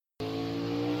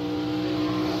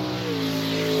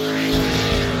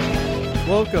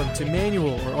Welcome to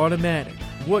Manual or Automatic.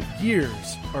 What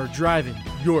gears are driving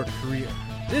your career?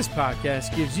 This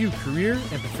podcast gives you career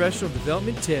and professional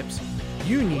development tips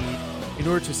you need in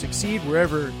order to succeed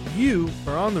wherever you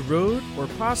are on the road or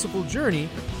possible journey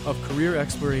of career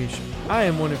exploration. I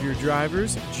am one of your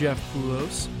drivers, Jeff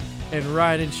Boulos, and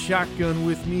riding shotgun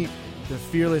with me, the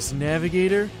fearless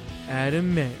navigator,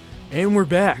 Adam May. And we're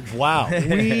back. Wow.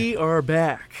 We are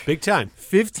back. Big time.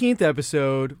 15th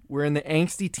episode. We're in the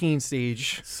angsty teen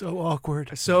stage. So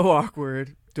awkward. So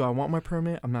awkward. Do I want my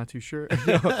permit? I'm not too sure.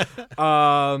 We have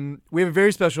a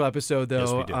very special episode, though.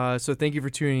 Yes, we do. So thank you for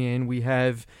tuning in. We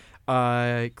have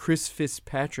Chris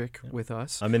Fitzpatrick with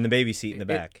us. I'm in the baby seat in the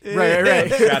back.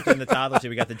 Right. Strapped in the toddler seat.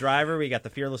 We got the driver, we got the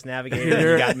fearless navigator, and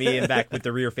you got me in back with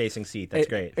the rear-facing seat. That's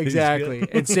great. Exactly.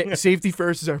 And safety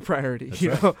first is our priority. That's you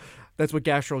right. know? That's what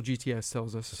Gastrol GTS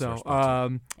tells us. That's So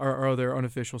our our other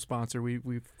unofficial sponsor.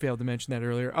 We failed to mention that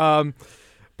earlier.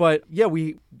 But yeah,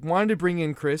 we wanted to bring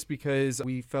in Chris because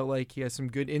we felt like he has some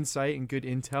good insight and good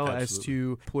intel as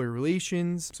to employer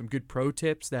relations, some good pro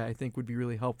tips that I think would be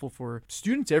really helpful for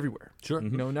students everywhere. Sure. You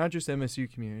know, not just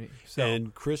MSU community. So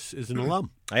And Chris is an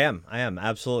alum. I am,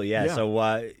 absolutely, yeah. Yeah.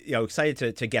 So,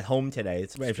 excited to get home today.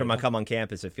 Every time I come on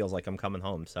campus, it feels like I'm coming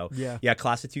home. So, yeah,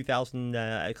 class of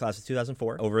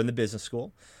 2004, over in the business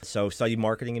school. So, studied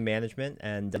marketing and management,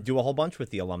 and do a whole bunch with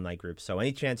the alumni group. So,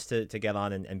 any chance to get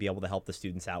on and be able to help the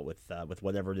students out with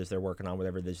whatever it is they're working on,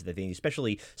 whatever it is that they need,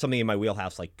 especially something in my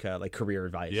wheelhouse like career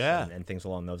advice, and things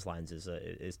along those lines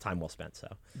is time well spent. So,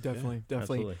 definitely.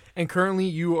 absolutely. And currently,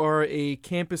 you are a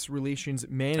campus relations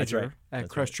manager at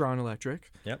Crestron Electric.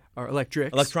 Yep. Or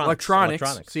Electronics.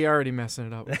 Electronics. See, already messing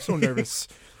it up. I'm so nervous.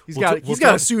 He's We'll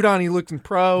got a suit on. He looking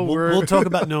pro. We'll talk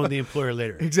about knowing the employer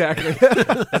later. Exactly.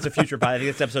 That's a future pod. I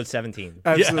think it's episode 17.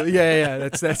 Absolutely. Yeah.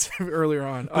 That's earlier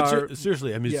on. But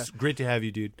seriously, I mean, it's great to have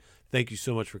you, dude. Thank you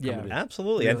so much for coming in.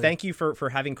 Absolutely. Really. And thank you for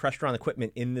having Crestron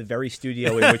equipment in the very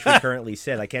studio in which we currently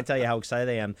sit. I can't tell you how excited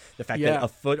I am. The fact that a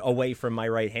foot away from my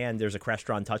right hand, there's a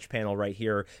Crestron touch panel right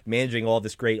here managing all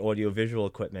this great audio-visual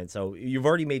equipment. So you've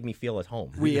already made me feel at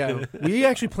home. We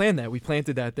actually planned that. We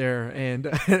planted that there. And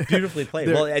beautifully played.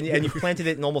 Well, and you've planted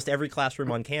it in almost every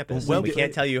classroom on campus. Well, and we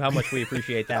can't tell you how much we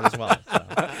appreciate that as well.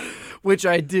 So. Which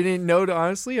I didn't know,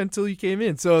 honestly, until you came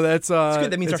in. So that's good.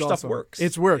 That means our awesome. stuff works.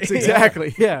 It works,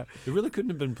 exactly. Yeah. It really couldn't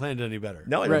have been planned any better.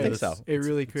 No, I don't think so. It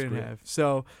really couldn't have.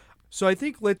 So I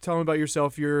think let's tell them about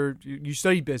yourself. You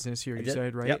studied business here, you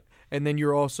said, right? Yep. And then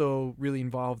you're also really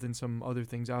involved in some other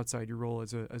things outside your role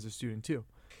as a student too.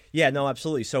 Yeah, no,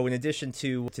 absolutely. So in addition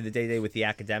to the day-to-day with the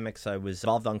academics, I was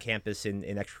involved on campus in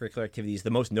extracurricular activities.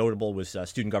 The most notable was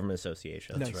Student Government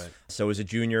Association. That's right. So as a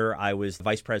junior, I was the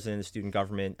vice president of student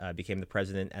government, became the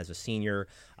president as a senior,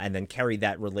 and then carried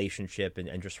that relationship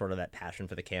and just sort of that passion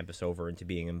for the campus over into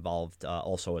being involved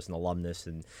also as an alumnus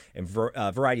and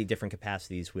a variety of different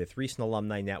capacities with Recent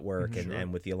Alumni Network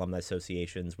and with the alumni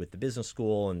associations, with the business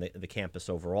school and the campus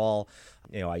overall.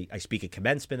 You know, I speak at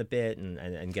commencement a bit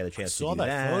and get a chance to do that. I saw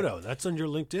that photo. That's on your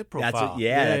LinkedIn profile.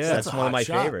 That's one of my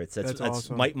shot. favorites. That's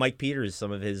awesome. Mike Peters,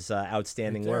 some of his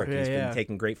outstanding work. Yeah, He's been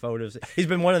taking great photos. He's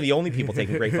been one of the only people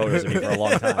taking great photos of me for a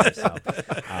long time. So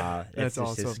That's just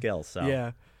awesome. his skill. So.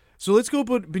 Yeah. So let's go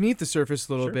beneath the surface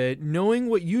a little bit. Knowing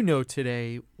what you know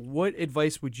today, what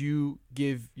advice would you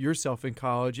give yourself in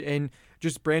college? And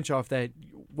just branch off that,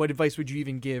 what advice would you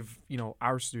even give,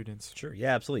 our students? Sure.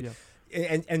 Yeah, absolutely. Yeah.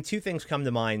 And two things come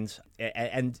to mind,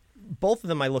 and both of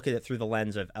them I look at it through the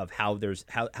lens of how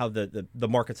the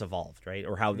market's evolved, right,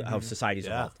 or how society's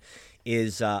evolved.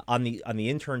 Is on the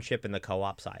internship and the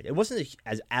co-op side. It wasn't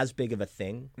as big of a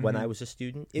thing when I was a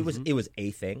student. It was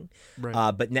a thing,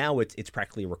 right. But now it's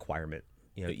practically a requirement.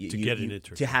 To get an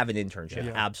internship. To have an internship.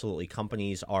 Yeah. Absolutely.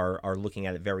 Companies are looking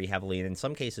at it very heavily, and in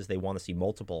some cases they want to see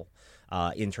multiple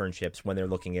internships when they're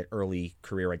looking at early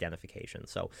career identification.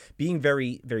 So being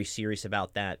very, very serious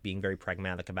about that, being very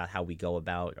pragmatic about how we go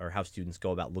about or how students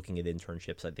go about looking at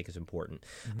internships, I think is important.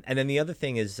 And then the other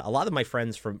thing is a lot of my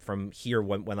friends from here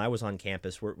when I was on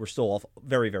campus, we're still all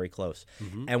very, very close.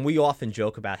 And we often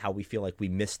joke about how we feel like we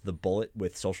missed the bullet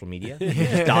with social media,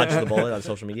 dodged the bullet on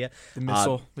social media. The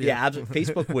missile. Absolutely.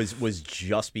 Facebook was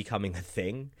just becoming a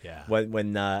thing. Yeah.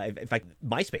 When in fact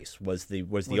MySpace was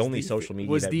the only social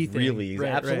media that really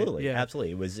absolutely.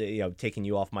 It was taking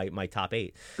you off my top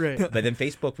 8. Right. But then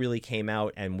Facebook really came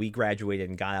out, and we graduated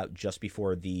and got out just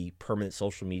before the permanent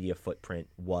social media footprint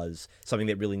was something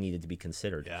that really needed to be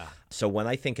considered. Yeah. So when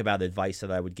I think about advice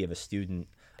that I would give a student,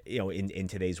 in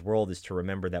today's world, is to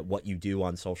remember that what you do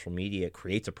on social media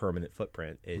creates a permanent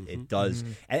footprint. It does,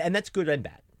 and that's good and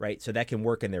bad. right? So that can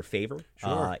work in their favor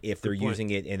if they're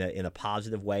using it in a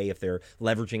positive way, if they're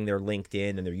leveraging their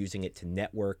LinkedIn and they're using it to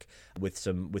network with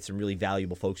some really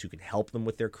valuable folks who can help them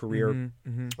with their career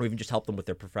or even just help them with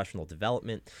their professional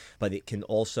development. But it can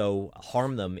also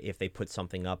harm them if they put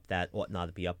something up that ought not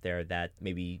to be up there, that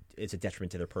maybe is a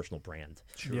detriment to their personal brand.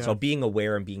 So being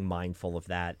aware and being mindful of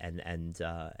that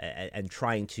and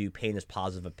trying to paint as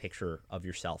positive a picture of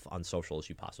yourself on social as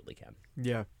you possibly can.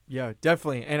 Yeah,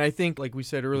 definitely. And I think, like we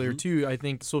said earlier too, I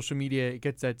think social media, it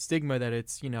gets that stigma that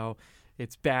it's,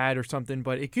 it's bad or something,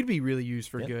 but it could be really used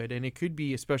for good. And it could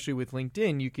be, especially with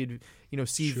LinkedIn, you could,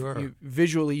 see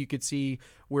visually, you could see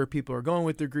where people are going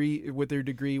with their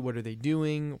degree, what are they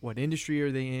doing, what industry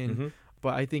are they in.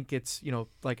 But I think it's,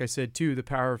 like I said too, the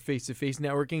power of face-to-face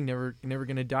networking never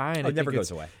going to die. And it never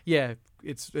goes away. Yeah,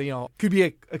 it's, could be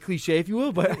a cliche, if you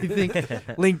will, but I think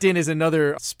LinkedIn is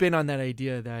another spin on that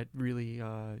idea that really,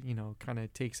 kind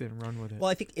of takes it and run with it. Well,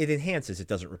 I think it enhances, it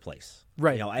doesn't replace.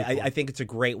 Right. I think it's a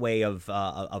great way of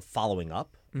following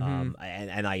up.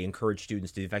 And I encourage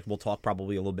students to. In fact, we'll talk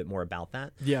probably a little bit more about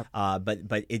that. Yeah. But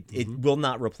it will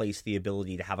not replace the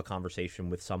ability to have a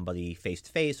conversation with somebody face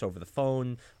to face, over the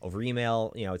phone, over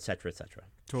email, et cetera, et cetera.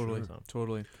 Totally.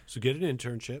 Totally. So get an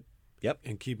internship. Yep.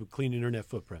 And keep a clean internet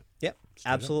footprint. Yep.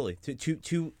 Absolutely.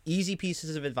 Two easy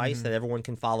pieces of advice that everyone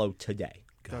can follow today.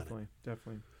 Definitely.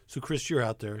 So Chris, you're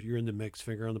out there. You're in the mix,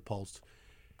 finger on the pulse.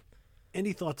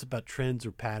 Any thoughts about trends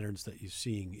or patterns that you're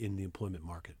seeing in the employment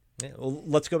market? Yeah, well,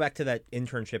 let's go back to that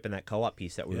internship and that co-op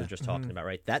piece that we were just talking about,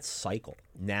 right? That cycle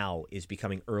now is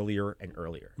becoming earlier and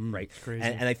earlier, right? Crazy.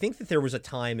 And I think that there was a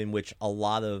time in which a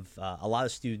lot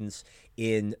of students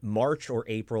in March or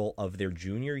April of their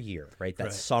junior year, right?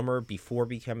 That summer before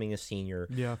becoming a senior,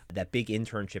 that big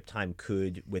internship time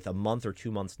could, with a month or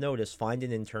 2 months notice, find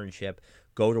an internship,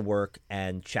 go to work,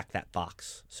 and check that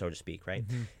box, so to speak, right?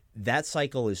 That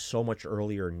cycle is so much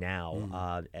earlier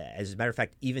now. As a matter of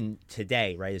fact, even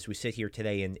today, right, as we sit here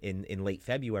today in late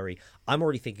February, I'm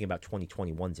already thinking about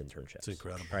 2021's internships. It's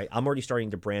incredible. Right? I'm already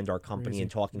starting to brand our company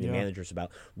and talking to managers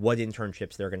about what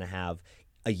internships they're going to have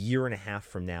a year and a half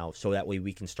from now, so that way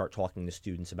we can start talking to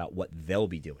students about what they'll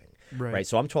be doing. Right.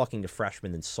 So I'm talking to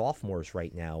freshmen and sophomores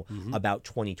right now about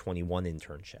 2021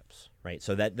 internships. Right.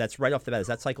 So that's right off the bat. As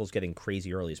that cycle is getting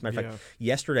crazy early. As a matter of fact,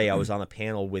 yesterday I was on a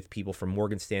panel with people from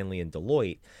Morgan Stanley and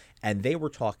Deloitte, and they were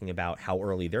talking about how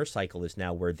early their cycle is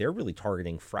now, where they're really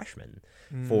targeting freshmen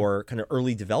for kind of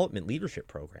early development leadership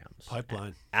programs.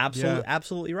 Pipeline.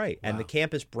 Absolutely right. Wow. And the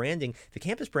campus branding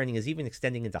is even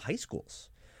extending into high schools.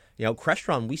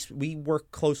 Crestron, we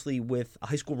work closely with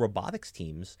high school robotics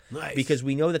teams because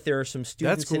we know that there are some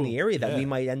students in the area that we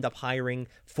might end up hiring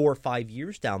 4 or 5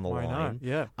 years down the line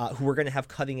who are going to have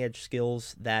cutting edge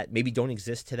skills that maybe don't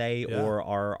exist today or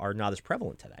are not as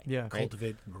prevalent today. Yeah, right?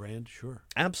 Cultivate brand, sure.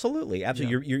 Absolutely. Yeah.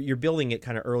 You're building it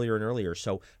kind of earlier and earlier.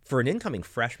 So for an incoming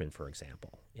freshman, for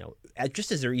example,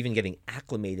 just as they're even getting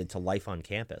acclimated to life on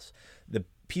campus, the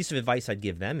piece of advice I'd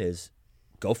give them is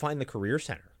go find the Career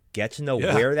Center. Get to know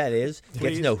where that is.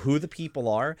 Get to know who the people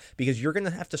are, because you're going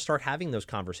to have to start having those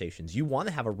conversations. You want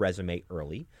to have a resume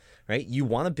early, right? You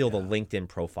want to build a LinkedIn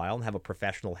profile and have a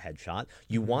professional headshot.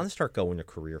 You want to start going to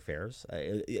career fairs.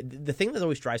 The thing that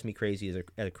always drives me crazy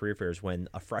at a career fair is when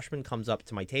a freshman comes up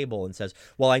to my table and says,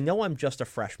 well, I know I'm just a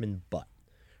freshman, but,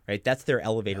 right? That's their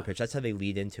elevator pitch. That's how they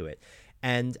lead into it.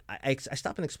 And I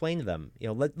stop and explain to them,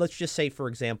 let's just say, for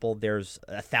example, there's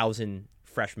 1,000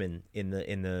 freshmen in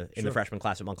the freshman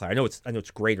class at Montclair. I know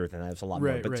it's greater than that. It's a lot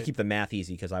more, but to keep the math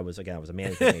easy, because I was a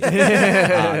management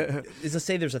major. Let's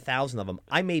say there's 1,000 of them.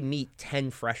 I may meet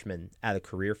 10 freshmen at a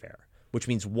career fair, which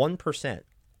means 1%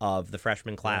 of the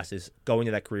freshman class is going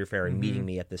to that career fair and meeting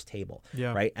me at this table,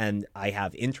 right? And I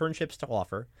have internships to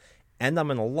offer, and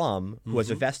I'm an alum who has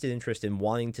a vested interest in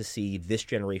wanting to see this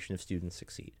generation of students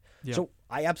succeed. So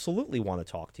I absolutely want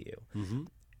to talk to you.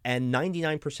 And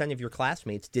 99% of your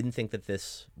classmates didn't think that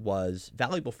this was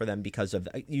valuable for them because of,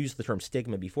 I used the term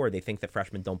stigma before, they think that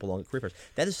freshmen don't belong at career fairs.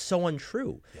 That is so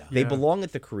untrue. They belong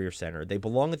at the Career Center. They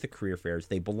belong at the career fairs.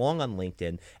 They belong on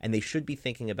LinkedIn, and they should be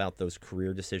thinking about those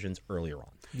career decisions earlier on.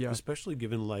 Especially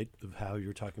given light of how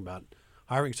you're talking about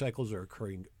hiring cycles are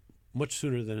occurring much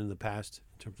sooner than in the past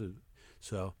in terms of.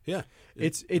 So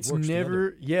it's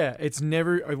never it's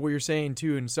never what you're saying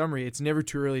too. In summary, it's never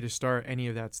too early to start any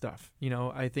of that stuff.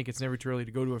 I think it's never too early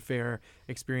to go to a fair,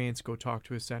 experience, go talk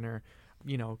to a center.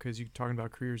 Because you talking about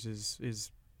careers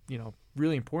is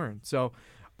really important. So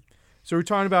we're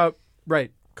talking about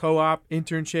co-op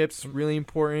internships, really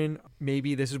important.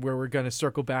 Maybe this is where we're going to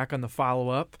circle back on the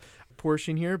follow-up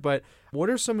portion here. But what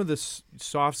are some of the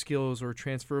soft skills or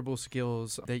transferable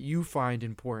skills that you find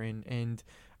important, and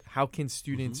how can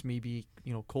students maybe,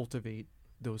 cultivate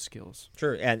those skills?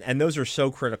 Sure, and those are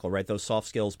so critical, right? Those soft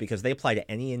skills, because they apply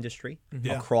to any industry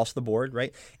across the board,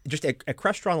 right? Just at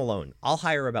Crestron alone, I'll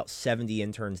hire about 70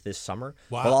 interns this summer.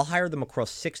 Wow. Well, I'll hire them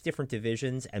across 6 different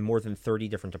divisions and more than 30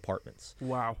 different departments.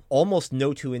 Wow. Almost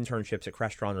no 2 internships at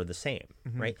Crestron are the same,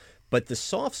 right? But the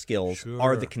soft skills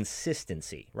are the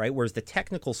consistency, right? Whereas the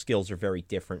technical skills are very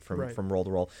different from role to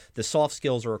role. The soft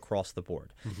skills are across the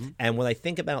board. And when I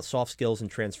think about soft skills and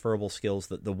transferable skills,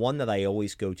 the one that I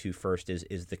always go to first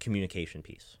is the communication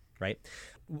piece, right?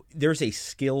 There's a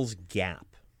skills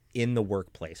gap in the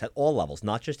workplace at all levels,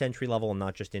 not just entry level and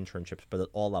not just internships, but at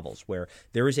all levels, where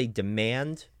there is a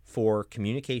demand for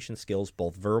communication skills,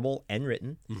 both verbal and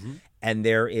written, and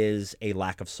there is a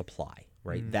lack of supply.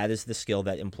 Right, that is the skill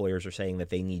that employers are saying that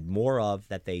they need more of,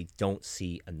 that they don't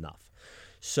see enough.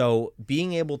 So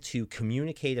being able to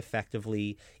communicate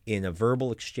effectively in a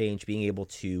verbal exchange, being able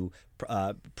to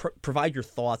provide your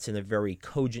thoughts in a very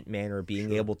cogent manner,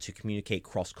 being able to communicate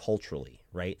cross-culturally,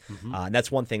 right? And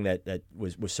that's one thing that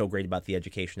was so great about the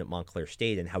education at Montclair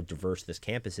State and how diverse this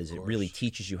campus is. It really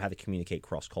teaches you how to communicate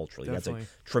cross-culturally. Definitely.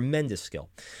 That's a tremendous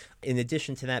skill. In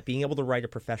addition to that, being able to write a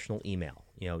professional email,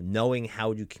 knowing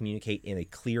how to communicate in a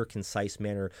clear, concise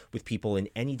manner with people in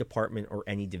any department or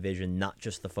any division, not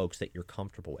just the folks that you're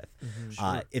comfortable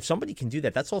with. If somebody can do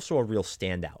that, that's also a real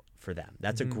standout for them.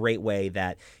 That's a great way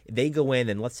that they go in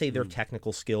and let's say their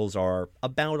technical skills are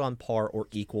about on par or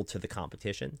equal to the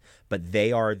competition, but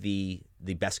they are the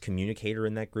best communicator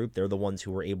in that group. They're the ones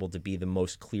who are able to be the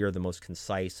most clear, the most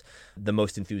concise, the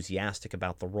most enthusiastic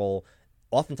about the role.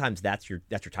 Oftentimes that's your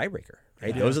tiebreaker,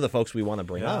 right? Those are the folks we want to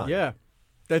bring on. Yeah.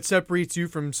 That separates you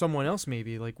from someone else,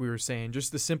 maybe, like we were saying,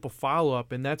 just the simple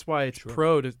follow-up. And that's why it's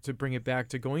pro to bring it back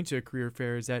to going to a career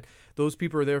fair, is that those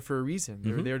people are there for a reason.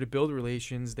 They're there to build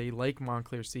relations. They like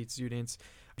Montclair State students.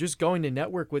 Just going to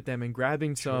network with them and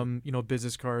grabbing some,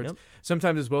 business cards.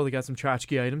 Sometimes as well, they got some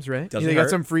tchotchke items, right? They got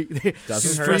some free,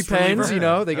 free pens. They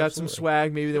got some Absolutely.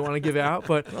 swag. Maybe they want to give out.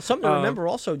 But Something to remember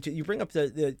also. You bring up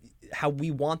the how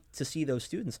we want to see those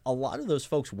students. A lot of those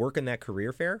folks work in that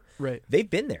career fair. Right. They've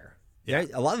been there. Yeah.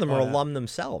 Right? A lot of them are alum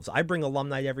themselves. I bring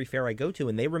alumni to every fair I go to,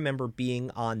 and they remember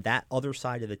being on that other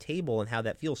side of the table and how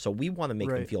that feels. So we want to make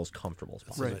them feel as comfortable as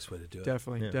possible. That's a nice way to do it.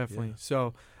 Definitely. Yeah.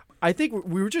 So I think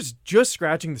we were just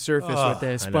scratching the surface with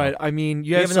this, but I mean,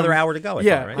 you have another hour to go. I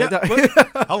thought,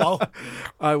 right? Hello.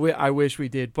 I wish we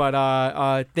did,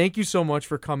 but thank you so much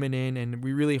for coming in, and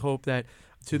we really hope that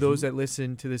to those that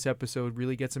listen to this episode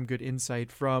really get some good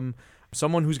insight from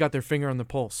someone who's got their finger on the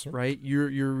pulse, right?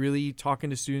 You're really talking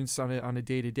to students on a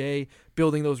day-to-day,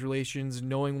 building those relations,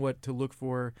 knowing what to look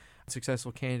for in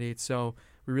successful candidates. So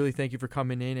we really thank you for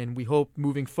coming in, and we hope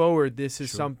moving forward this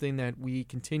is something that we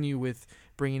continue with,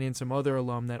 bringing in some other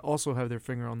alum that also have their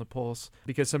finger on the pulse,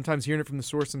 because sometimes hearing it from the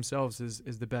source themselves is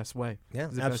the best way. Yeah,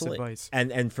 is the absolutely. best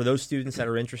advice. And for those students that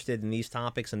are interested in these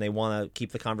topics and they want to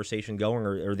keep the conversation going,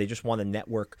 or they just want to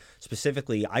network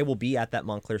specifically, I will be at that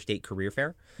Montclair State Career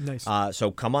Fair. Nice.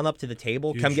 So come on up to the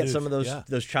table, get some of those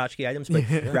tchotchke items, but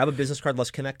grab a business card.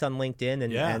 Let's connect on LinkedIn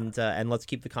and let's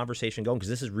keep the conversation going, because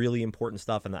this is really important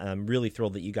stuff, and I'm really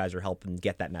thrilled that you guys are helping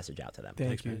get that message out to them.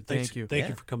 Thank you. Thank you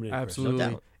for coming in. Absolutely. Chris.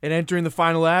 No doubt. And entering the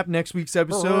final app, next week's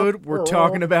episode, we're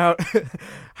talking about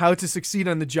how to succeed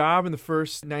on the job in the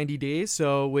first 90 days.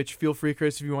 So, which feel free,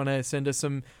 Chris, if you want to send us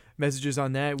some messages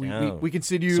on that. We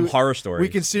consider you some horror stories. We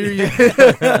consider you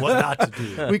what not to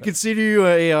do. We consider you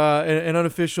an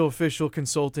unofficial official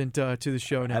consultant to the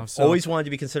show now. I've always wanted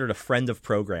to be considered a friend of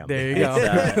program. There you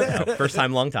go. First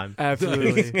time, long time.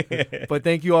 Absolutely. But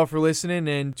thank you all for listening,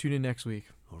 and tune in next week.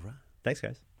 All right. Thanks,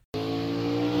 guys.